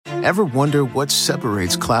Ever wonder what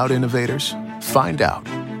separates cloud innovators? Find out.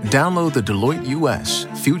 Download the Deloitte US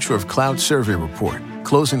Future of Cloud Survey Report,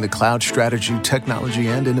 closing the cloud strategy, technology,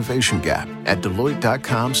 and innovation gap at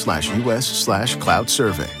Deloitte.com/US/cloud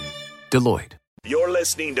survey. Deloitte. You're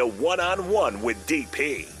listening to One-on-One with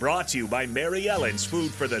DP. Brought to you by Mary Ellen's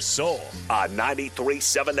Food for the Soul on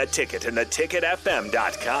 93.7 The Ticket and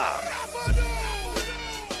theticketfm.com.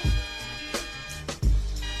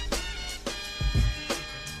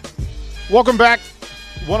 Welcome back.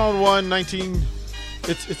 One-on-one, 19.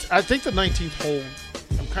 It's. I think the 19th hole.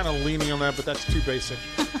 I'm kind of leaning on that, but that's too basic.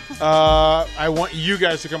 I want you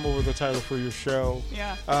guys to come up with a title for your show.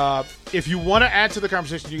 Yeah. If you want to add to the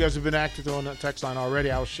conversation, you guys have been active on that text line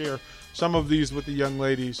already. I'll share some of these with the young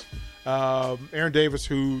ladies. Aaron Davis,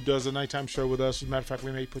 who does a nighttime show with us. As a matter of fact,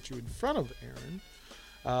 we may put you in front of Aaron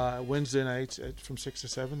Wednesday nights from 6 to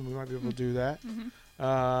 7. We might be able to do that.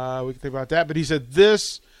 Mm-hmm. We can think about that. But he said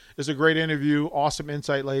this is a great interview. Awesome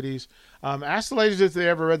insight, ladies. Ask the ladies if they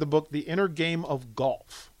ever read the book, The Inner Game of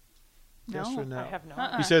Golf. No, yes or no? I have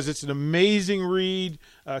not. He says it's an amazing read,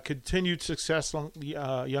 continued success,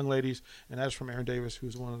 young ladies, and that's from Aaron Davis,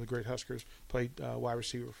 who's one of the great Huskers, played wide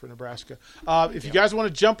receiver for Nebraska. If you guys want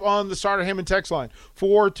to jump on the Starter Hammond text line,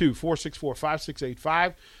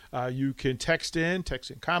 402-464-5685. You can text in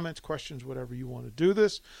comments, questions, whatever you want to do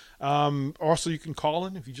this. Also, you can call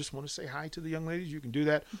in if you just want to say hi to the young ladies. You can do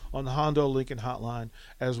that on the Hondo Lincoln hotline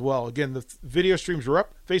as well. Again, the video streams are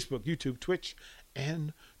up, Facebook, YouTube, Twitch,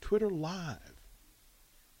 and Twitter Live.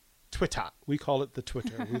 Twitter. We call it the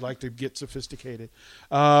Twitter. We like to get sophisticated.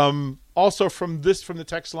 Also from the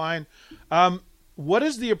text line, what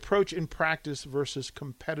is the approach in practice versus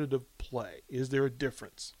competitive play? Is there a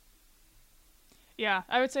difference? Yeah,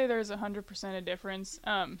 I would say there's 100% a difference.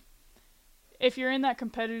 If you're in that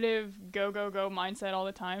competitive go mindset all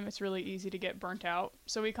the time, it's really easy to get burnt out.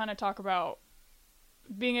 So we kind of talk about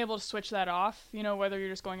being able to switch that off, whether you're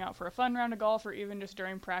just going out for a fun round of golf or even just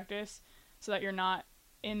during practice, so that you're not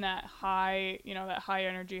in that high, that high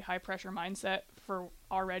energy, high pressure mindset for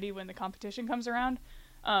already when the competition comes around.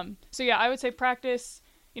 So yeah, I would say practice,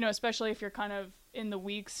 especially if you're kind of in the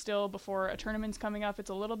weeks still before a tournament's coming up, it's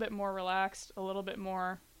a little bit more relaxed, a little bit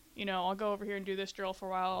more, I'll go over here and do this drill for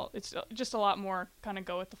a while. It's just a lot more kind of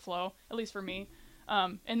go with the flow, at least for me.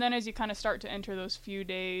 And then as you kind of start to enter those few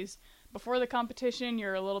days before the competition,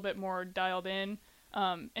 you're a little bit more dialed in.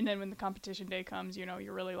 And then when the competition day comes,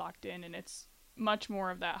 you're really locked in, and it's much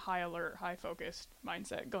more of that high alert, high focused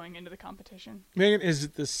mindset going into the competition. Megan, is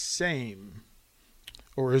it the same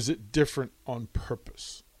or is it different on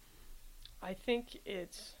purpose? I think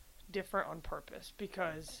it's different on purpose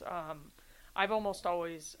because I've almost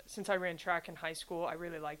always, since I ran track in high school, I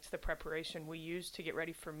really liked the preparation we used to get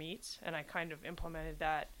ready for meets, and I kind of implemented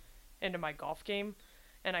that into my golf game.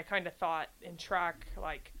 And I kind of thought in track,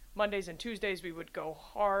 like Mondays and Tuesdays we would go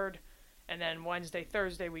hard, and then Wednesday,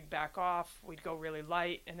 Thursday we'd back off, we'd go really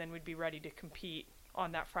light, and then we'd be ready to compete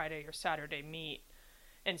on that Friday or Saturday meet.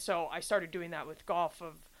 And so I started doing that with golf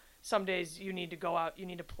of some days you need to go out, you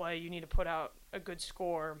need to play, you need to put out a good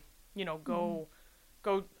score,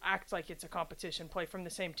 go act like it's a competition, play from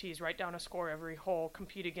the same tees, write down a score every hole,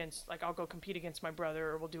 compete against, like I'll go compete against my brother,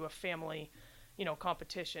 or we'll do a family,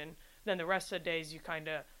 competition. Then the rest of the days you kind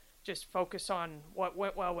of just focus on what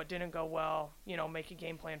went well, what didn't go well, make a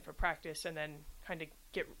game plan for practice, and then kind of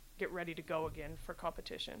get ready to go again for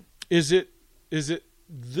competition. Is it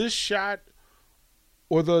this shot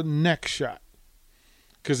or the next shot?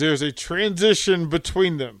 Because there's a transition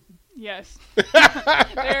between them. Yes.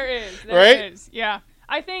 There is. There is. Yeah.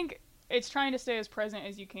 I think it's trying to stay as present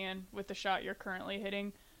as you can with the shot you're currently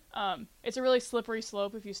hitting. It's a really slippery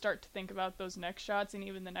slope if you start to think about those next shots and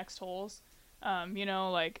even the next holes.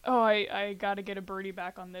 I got to get a birdie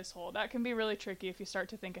back on this hole. That can be really tricky if you start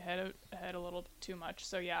to think ahead a little too much.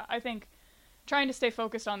 So yeah, I think trying to stay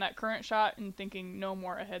focused on that current shot and thinking no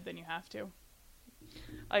more ahead than you have to.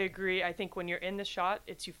 I agree. I think when you're in the shot,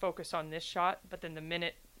 it's you focus on this shot, but then the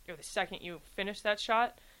minute or the second you finish that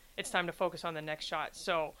shot, it's time to focus on the next shot.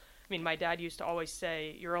 So, my dad used to always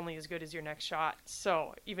say, you're only as good as your next shot.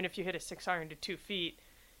 So even if you hit a 6-iron to 2 feet,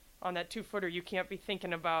 on that 2-footer, you can't be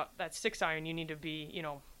thinking about that 6-iron. You need to be,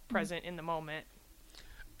 present in the moment.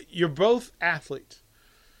 You're both athletes.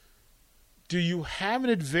 Do you have an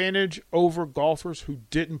advantage over golfers who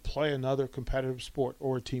didn't play another competitive sport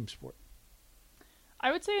or a team sport?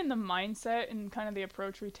 I would say in the mindset and kind of the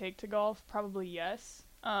approach we take to golf, probably yes.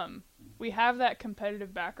 We have that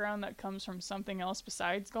competitive background that comes from something else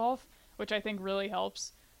besides golf, which I think really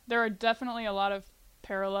helps. There are definitely a lot of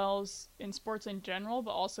parallels in sports in general,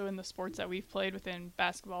 but also in the sports that we've played within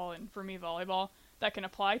basketball and, for me, volleyball. that can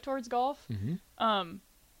apply towards golf,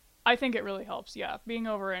 I think it really helps. Yeah, being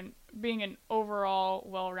an overall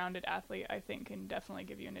well-rounded athlete, I think, can definitely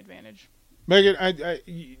give you an advantage. Megan,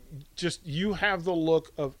 you have the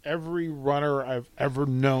look of every runner I've ever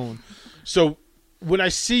known. So when I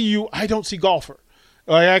see you, I don't see golfer.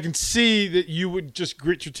 Like, I can see that you would just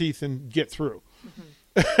grit your teeth and get through.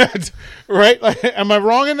 Right? Like, am I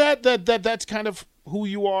wrong in that? That's kind of who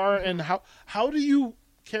you are, and how do you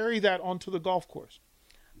carry that onto the golf course?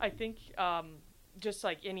 I think just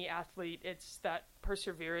like any athlete, it's that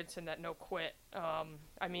perseverance and that no quit.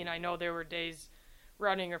 I mean, I know there were days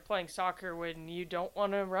running or playing soccer when you don't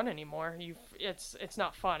want to run anymore. It's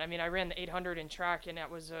not fun. I mean, I ran the 800 in track, and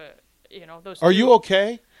that was those. Are you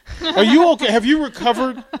okay? Are you okay? Have you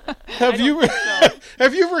recovered? Have you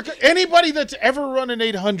anybody that's ever run an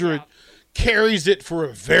 800 carries it for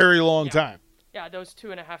a very long time? Yeah, those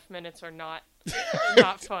 2.5 minutes are not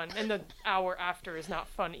fun, and the hour after is not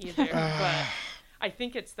fun either. But I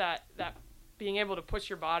think it's that being able to push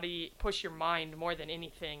your mind more than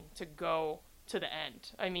anything to go to the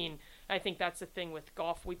end. I mean, I think that's the thing with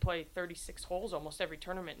golf. We play 36 holes almost every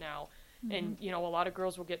tournament now. And, a lot of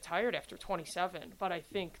girls will get tired after 27. But I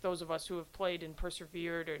think those of us who have played and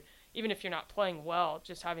persevered, or even if you're not playing well,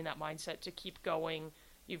 just having that mindset to keep going,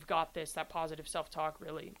 you've got this, that positive self-talk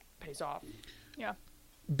really pays off. Yeah.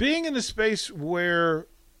 Being in a space where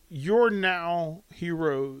you're now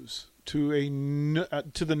heroes to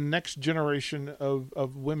the next generation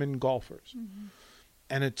of women golfers,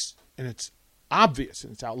 and it's obvious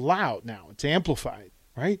and it's out loud now, it's amplified,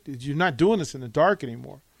 right? You're not doing this in the dark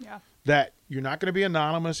anymore. Yeah. That you're not going to be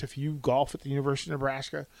anonymous if you golf at the University of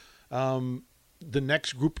Nebraska. The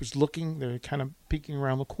next group is looking. They're kind of peeking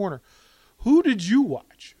around the corner. Who did you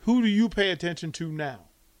watch? Who do you pay attention to now?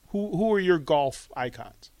 Who are your golf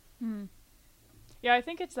icons? Yeah, I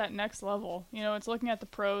think it's that next level. It's looking at the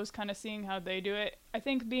pros, kind of seeing how they do it. I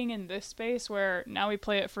think being in this space where now we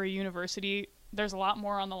play it for a university, there's a lot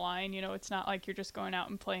more on the line. It's not like you're just going out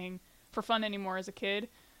and playing for fun anymore as a kid.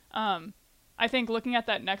 I think looking at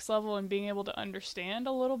that next level and being able to understand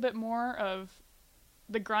a little bit more of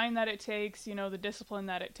the grind that it takes, the discipline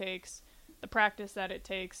that it takes, the practice that it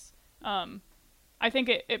takes, I think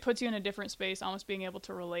it puts you in a different space, almost being able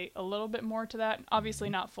to relate a little bit more to that. Obviously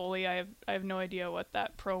not fully. I have no idea what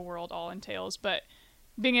that pro world all entails, but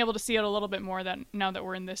being able to see it a little bit more now that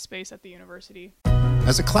we're in this space at the university.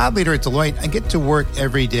 As a cloud leader at Deloitte, I get to work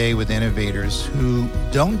every day with innovators who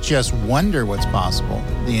don't just wonder what's possible,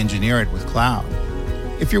 they engineer it with cloud.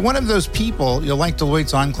 If you're one of those people, you'll like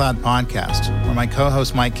Deloitte's On Cloud podcast, where my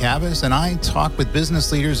co-host Mike Cavas and I talk with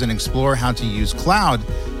business leaders and explore how to use cloud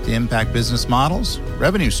to impact business models,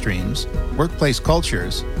 revenue streams, workplace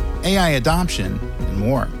cultures, AI adoption, and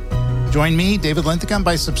more. Join me, David Linthicum,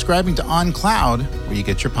 by subscribing to On Cloud, where you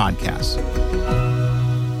get your podcasts.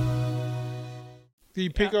 Do you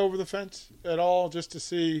peek over the fence at all just to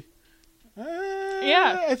see?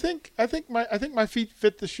 Yeah, I think my feet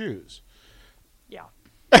fit the shoes. Yeah.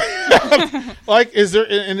 Like, is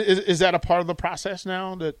that a part of the process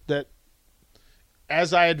now that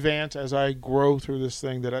as I advance, as I grow through this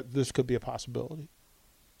thing, this could be a possibility?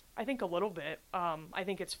 I think a little bit. I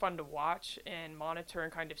think it's fun to watch and monitor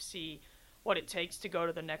and kind of see what it takes to go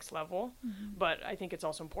to the next level. But I think it's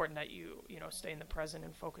also important that you stay in the present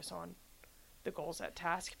and focus on the goals at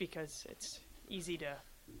task, because it's easy to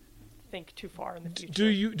think too far in the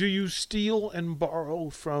future. Do you steal and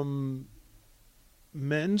borrow from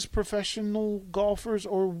men's professional golfers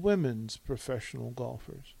or women's professional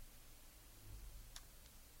golfers?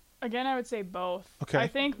 Again, I would say both. Okay. I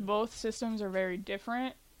think both systems are very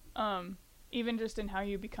different. Even just in how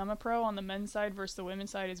you become a pro on the men's side versus the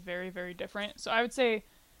women's side is very, very different. So I would say,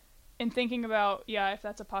 in thinking about, if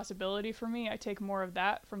that's a possibility for me, I take more of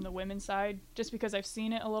that from the women's side, just because I've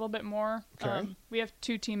seen it a little bit more. Okay. We have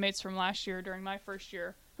 2 teammates from last year during my first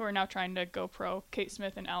year who are now trying to go pro, Kate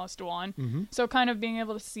Smith and Alice Dewan. So kind of being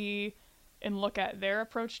able to see and look at their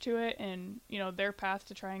approach to it and, their path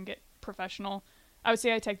to try and get professional. I would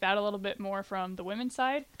say I take that a little bit more from the women's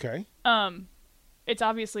side. Okay. It's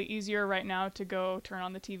obviously easier right now to go turn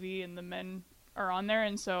on the TV and the men are on there,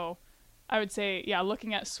 and so I would say,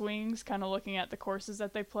 looking at swings, kind of looking at the courses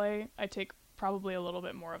that they play, I take probably a little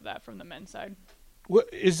bit more of that from the men's side. What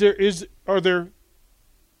the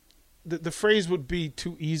phrase would be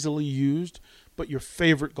too easily used, but your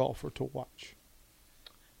favorite golfer to watch?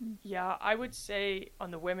 Yeah, I would say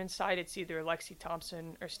on the women's side, it's either Lexi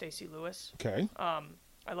Thompson or Stacey Lewis. Okay.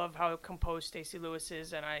 I love how composed Stacey Lewis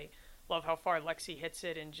is, and I love how far Lexi hits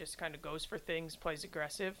it and just kind of goes for things, plays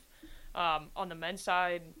aggressive. On the men's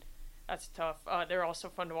side, That's tough. They're also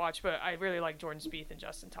fun to watch, but I really like Jordan Spieth and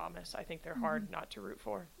Justin Thomas. I think they're hard not to root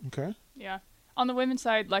for. Okay. Yeah. On the women's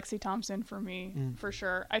side, Lexi Thompson for me, for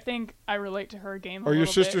sure. I think I relate to her game. Are your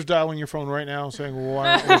sisters bit. dialing your phone right now saying, well,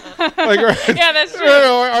 why aren't we? Like, Yeah, that's true.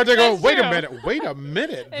 Are they going, That's wait a true. minute, wait a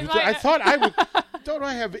minute. They I might- thought I would. Don't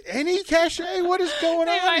I have any cachet? What is going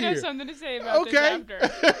They on might here? have something to say about this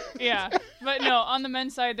after. Yeah, but no, on the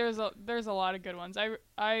men's side, there's a lot of good ones.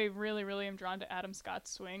 I really, really am drawn to Adam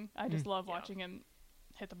Scott's swing. I just love watching him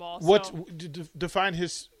hit the ball. Define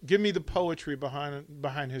his? Give me the poetry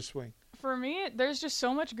behind his swing. For me, there's just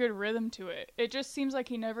so much good rhythm to it. It just seems like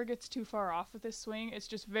he never gets too far off with his swing. It's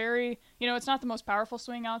just very, it's not the most powerful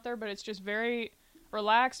swing out there, but it's just very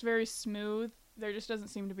relaxed, very smooth. There just doesn't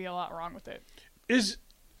seem to be a lot wrong with it. Is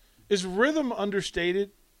rhythm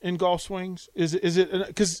understated in golf swings? Is it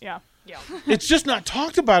because Yeah. it's just not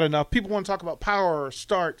talked about enough? People want to talk about power,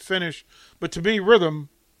 start, finish, but to me, rhythm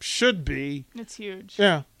should be. It's huge.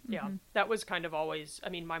 Yeah. Yeah, that was kind of always, I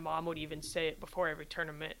mean, my mom would even say it before every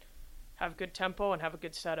tournament, have good tempo and have a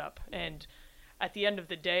good setup. And at the end of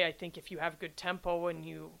the day, I think if you have good tempo and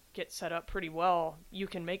you get set up pretty well, you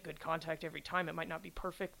can make good contact every time. It might not be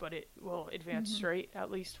perfect, but it will advance straight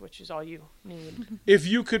at least, which is all you need. If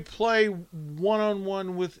you could play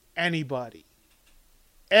one-on-one with anybody,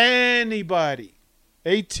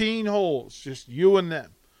 18 holes, just you and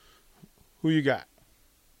them, who you got?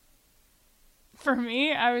 For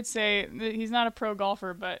me, I would say that he's not a pro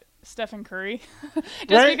golfer, but Stephen Curry. Just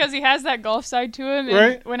Right. because he has that golf side to him. And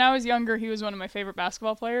Right. when I was younger, he was one of my favorite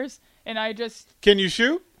basketball players. And I just, Can you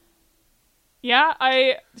shoot?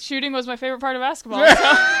 shooting was my favorite part of basketball. So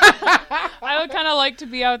I would kind of like to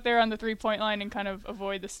be out there on the 3-point line and kind of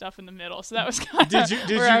avoid the stuff in the middle. So that was kind of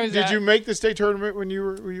where I was Did at. you make the state tournament when you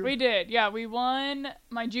were? We did, yeah. We won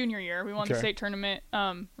my junior year. We won the Okay. state tournament.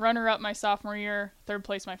 Runner-up my sophomore year, third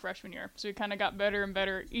place my freshman year. So we kind of got better and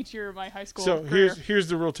better each year of my high school So career. here's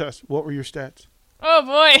the real test. What were your stats? Oh,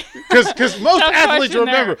 boy. Because most Tough athletes question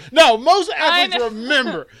remember. there. No, most I athletes know.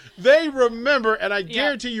 remember. They remember, and I Yeah.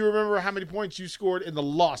 guarantee you remember how many points you scored in the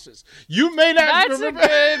losses. You may not That's a remember.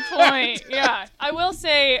 good point. Yeah. I will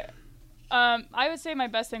say, I would say my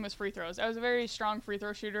best thing was free throws. I was a very strong free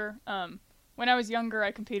throw shooter. When I was younger,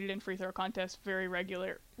 I competed in free throw contests very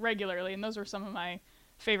regularly, and those were some of my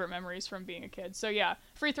favorite memories from being a kid. So yeah,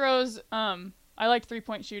 free throws. I liked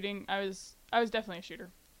 3-point shooting. I was definitely a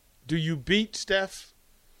shooter. Do you beat Steph?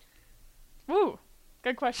 Woo,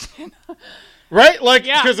 good question. Right? Like,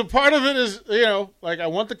 Yeah. because a part of it is, like I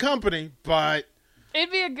want the company, but I think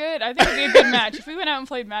it'd be a good match. If we went out and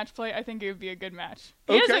played match play, I think it would be a good match.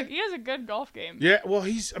 He has a good golf game. yeah, well,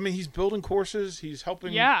 he's building courses. He's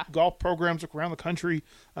helping golf programs around the country,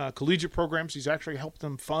 collegiate programs. He's actually helped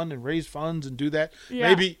them fund and raise funds and do that.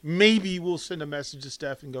 Yeah. Maybe we'll send a message to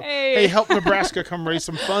Steph and go, Hey. hey, help Nebraska come raise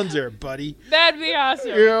some funds there, buddy. That'd be awesome.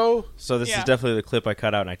 You know? So this Yeah. is definitely the clip I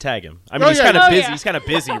cut out and I tag him. I mean, Oh, he's yeah. kind of Oh, busy. yeah. He's kind of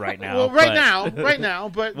busy right now. Well, right now,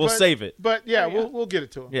 but We'll save it. But yeah, Oh, yeah. we'll get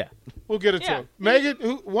it to him. Yeah. We'll get it to Yeah. him. Megan,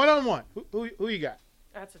 one-on-one, who you got?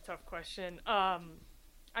 That's a tough question.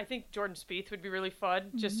 I think Jordan Spieth would be really fun,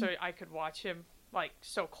 just so I could watch him like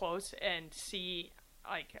so close and see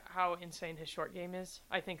like how insane his short game is.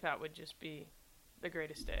 I think that would just be the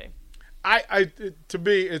greatest day. To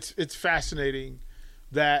me, it's fascinating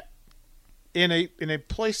that in a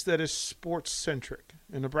place that is sports centric,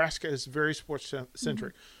 and Nebraska is very sports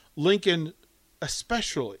centric, Lincoln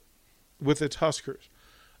especially with its Huskers.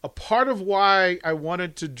 A part of why I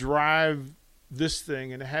wanted to drive this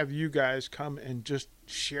thing and have you guys come and just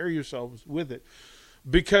share yourselves with it,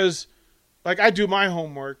 because like I do my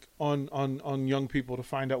homework on young people to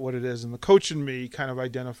find out what it is, and the coach in me kind of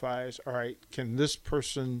identifies, all right, can this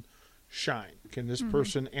person shine? Can this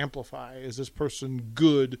person amplify? Is this person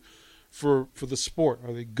good for the sport?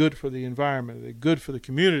 Are they good for the environment? Are they good for the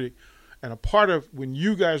community? And a part of when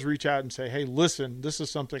you guys reach out and say, hey, listen, this is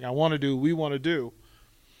something I want to do, we want to do.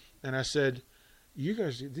 And I said, you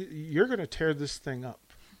guys, you're going to tear this thing up.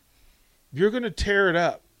 You're going to tear it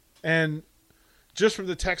up. And just from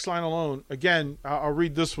the text line alone, again, I'll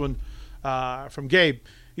read this one from Gabe.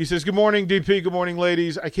 He says, good morning, DP. Good morning,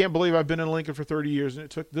 ladies. I can't believe I've been in Lincoln for 30 years, and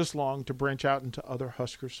it took this long to branch out into other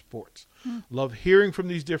Husker sports. Love hearing from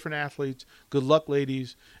these different athletes. Good luck,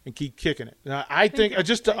 ladies, and keep kicking it. Now, I think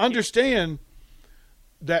just to understand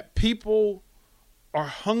that people are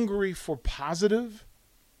hungry for positive,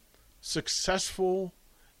 successful,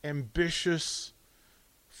 ambitious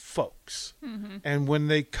folks. And when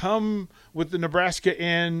they come with the Nebraska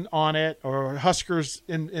in on it, or Huskers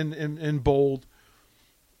in bold,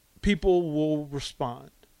 people will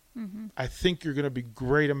respond. I think you're going to be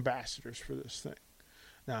great ambassadors for this thing.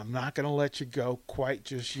 Now, I'm not going to let you go quite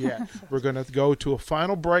just yet. We're going to go to a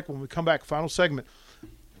final break. When we come back, final segment,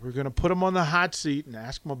 we're going to put them on the hot seat and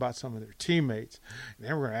ask them about some of their teammates. And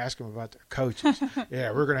then we're going to ask them about their coaches.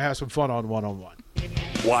 Yeah, we're going to have some fun on one-on-one.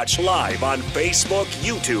 Watch live on Facebook,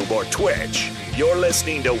 YouTube, or Twitch. You're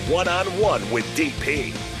listening to One-on-One with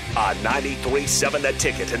DP on 93.7 The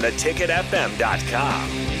Ticket and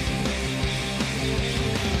theticketfm.com.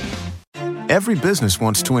 Every business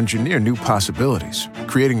wants to engineer new possibilities,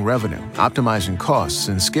 creating revenue, optimizing costs,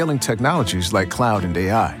 and scaling technologies like cloud and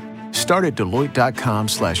AI. Start at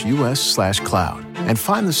Deloitte.com/US/cloud and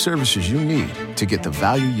find the services you need to get the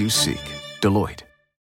value you seek. Deloitte.